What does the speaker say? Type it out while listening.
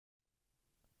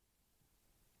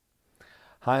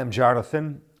Hi, I'm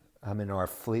Jonathan. I'm in our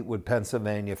Fleetwood,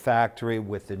 Pennsylvania factory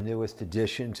with the newest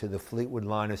addition to the Fleetwood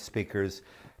line of speakers.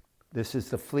 This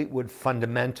is the Fleetwood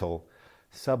Fundamental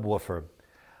Subwoofer.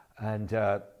 And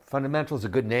Fundamental is a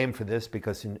good name for this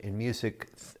because in music,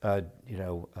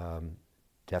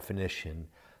 definition,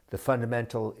 the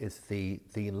fundamental is the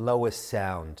lowest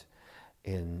sound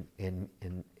in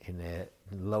a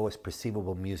lowest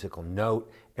perceivable musical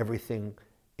note. Everything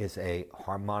is a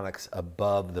harmonics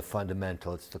above the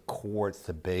fundamental. It's the core, it's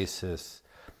the basis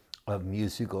of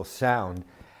musical sound.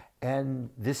 And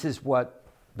this is what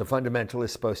the fundamental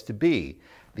is supposed to be.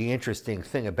 The interesting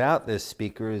thing about this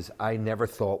speaker is I never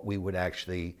thought we would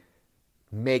actually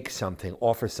make something,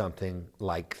 offer something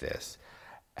like this.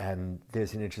 And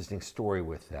there's an interesting story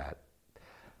with that.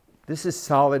 This is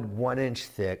solid 1-inch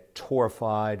thick,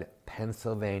 torrefied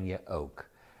Pennsylvania oak.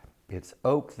 It's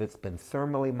oak that's been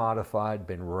thermally modified,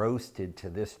 been roasted to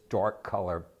this dark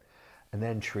color, and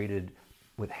then treated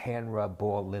with hand-rubbed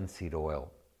ball linseed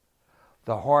oil.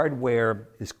 The hardware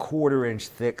is 1/4-inch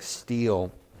thick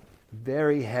steel,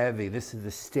 very heavy. This is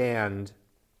the stand.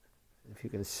 If you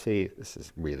can see, this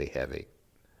is really heavy.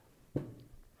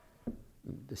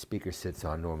 The speaker sits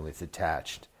on, normally it's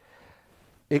attached.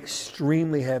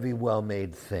 Extremely heavy,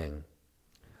 well-made thing.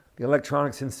 The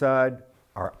electronics inside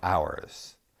are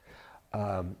ours,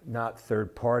 not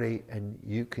third party, and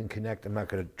you can connect. I'm not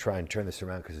going to try and turn this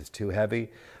around because it's too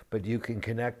heavy, but you can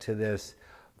connect to this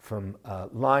from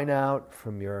line out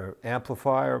from your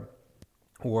amplifier,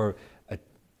 or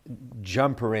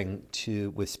jumpering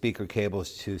with speaker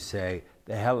cables to, say,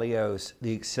 the Helios,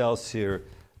 the Excelsior,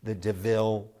 the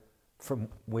DeVille, from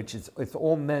which it's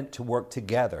all meant to work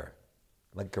together,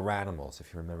 like Garanimals,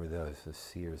 if you remember those, the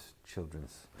Sears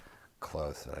children's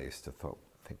clothes that I used to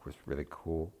think was really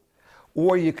cool.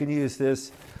 Or you can use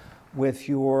this with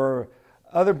your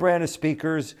other brand of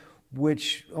speakers,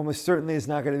 which almost certainly is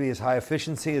not going to be as high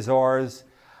efficiency as ours,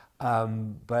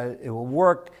 but it will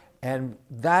work. And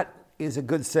that is a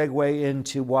good segue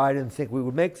into why I didn't think we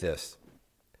would make this.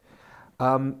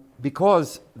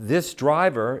 Because this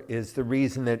driver is the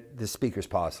reason that the speaker's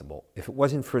possible. If it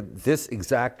wasn't for this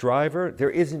exact driver, there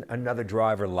isn't another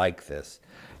driver like this.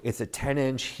 It's a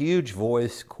 10-inch, huge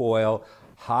voice coil,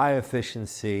 high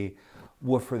efficiency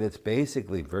woofer that's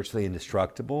basically virtually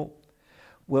indestructible,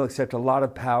 will accept a lot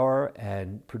of power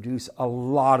and produce a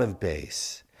lot of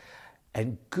bass,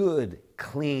 and good,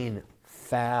 clean,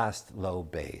 fast, low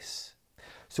bass.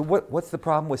 So what's the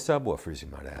problem with subwoofers, you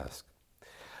might ask?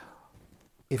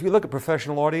 If you look at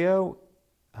professional audio,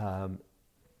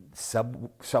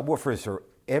 subwoofers are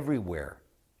everywhere.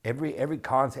 Every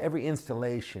concert, every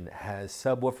installation has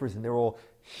subwoofers, and they're all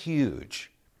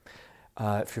huge.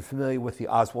 If you're familiar with the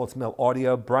Oswald's Mill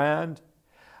Audio brand,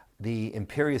 the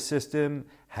Imperia system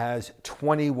has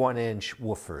 21-inch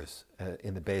woofers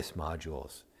in the bass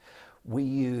modules. We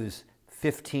use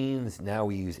 15s, now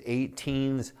we use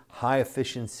 18s, high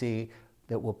efficiency,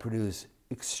 that will produce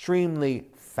extremely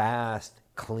fast,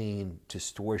 clean,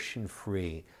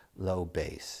 distortion-free, low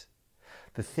bass.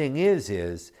 The thing is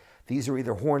these are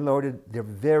either horn-loaded, they're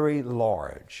very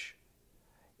large.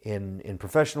 In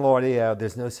professional audio,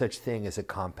 there's no such thing as a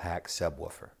compact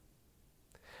subwoofer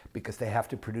because they have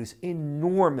to produce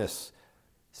enormous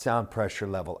sound pressure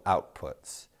level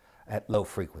outputs at low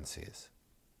frequencies.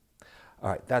 All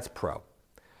right, that's pro.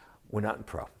 We're not in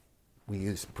pro. We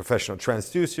use professional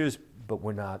transducers, but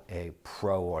we're not a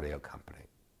pro audio company.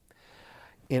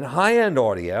 In high-end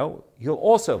audio, you'll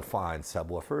also find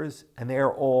subwoofers, and they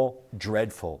are all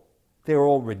dreadful. They're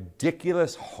all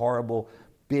ridiculous, horrible,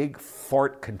 big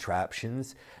fart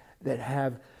contraptions that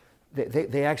have,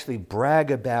 they actually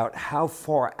brag about how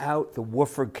far out the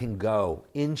woofer can go,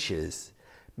 inches,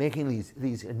 making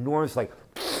these enormous, like,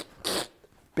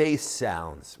 bass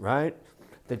sounds, right?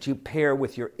 That you pair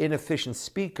with your inefficient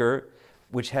speaker,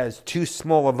 which has too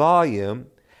small a volume,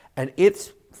 and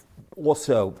it's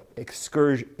also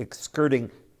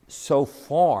excurting so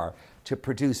far to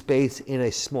produce bass in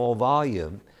a small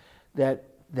volume that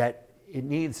it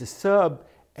needs a sub,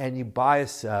 and you buy a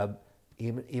sub,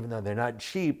 even though they're not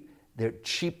cheap, they're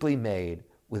cheaply made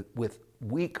with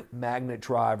weak magnet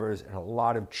drivers and a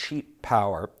lot of cheap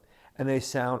power, and they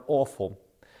sound awful,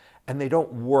 and they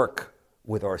don't work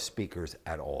with our speakers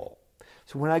at all.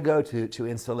 So when I go to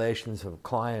installations of a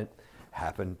client,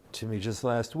 happened to me just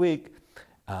last week,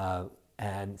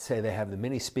 and say they have the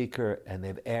mini speaker and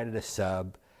they've added a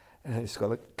sub, and I just go,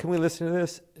 like, can we listen to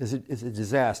this? It's a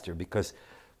disaster because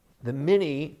the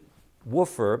mini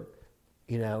woofer,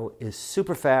 is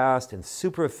super fast and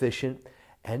super efficient,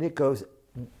 and it goes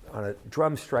on a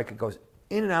drum strike, it goes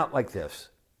in and out like this.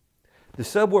 The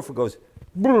subwoofer goes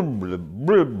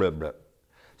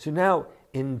So now,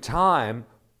 in time,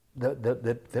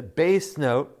 the bass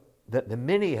note that the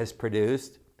Mini has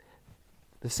produced,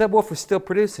 the subwoofer is still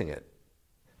producing it.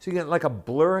 So you get like a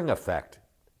blurring effect.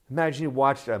 Imagine you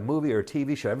watched a movie or a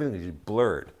TV show, everything is just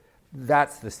blurred.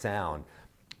 That's the sound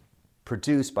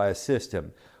produced by a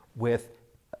system with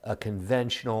a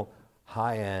conventional,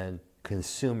 high-end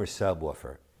consumer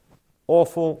subwoofer.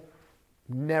 Awful,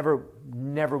 never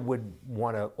would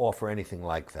want to offer anything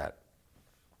like that.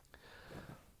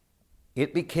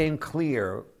 It became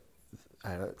clear,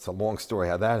 and it's a long story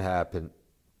how that happened,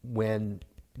 when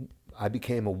I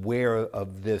became aware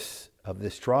of this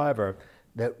driver,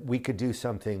 that we could do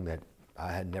something that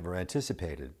I had never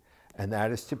anticipated, and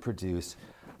that is to produce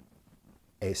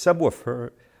a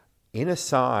subwoofer in a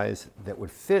size that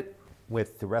would fit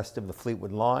with the rest of the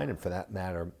Fleetwood line, and for that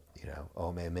matter, you know,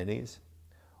 OMA Minis,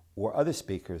 or other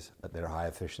speakers that are high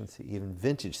efficiency, even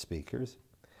vintage speakers,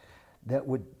 that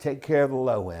would take care of the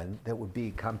low end, that would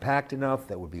be compact enough,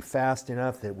 that would be fast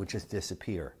enough, that would just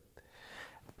disappear.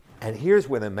 And here's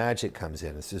where the magic comes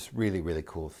in. It's this really, really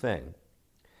cool thing.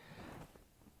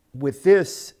 With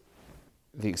this,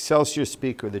 the Excelsior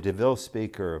speaker, the DeVille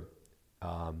speaker,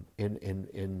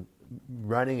 in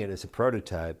running it as a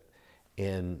prototype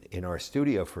in our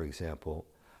studio, for example,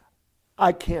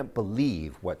 I can't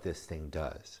believe what this thing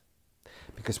does.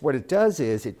 Because what it does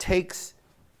is it takes,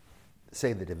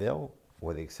 say, the DeVille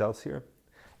or the Excelsior,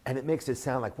 and it makes it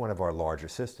sound like one of our larger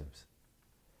systems.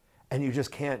 And you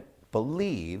just can't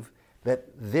believe that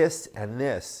this and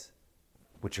this,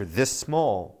 which are this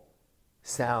small,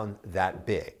 sound that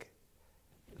big.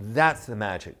 That's the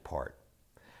magic part.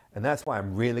 And that's why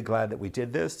I'm really glad that we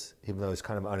did this, even though it's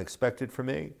kind of unexpected for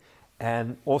me.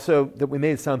 And also that we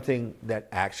made something that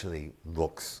actually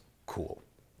looks cool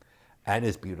and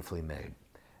is beautifully made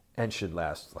and should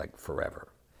last like forever.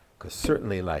 Because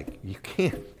certainly, like, you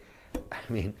can't, I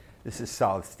mean, this is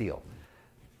solid steel.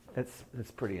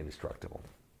 It's pretty indestructible.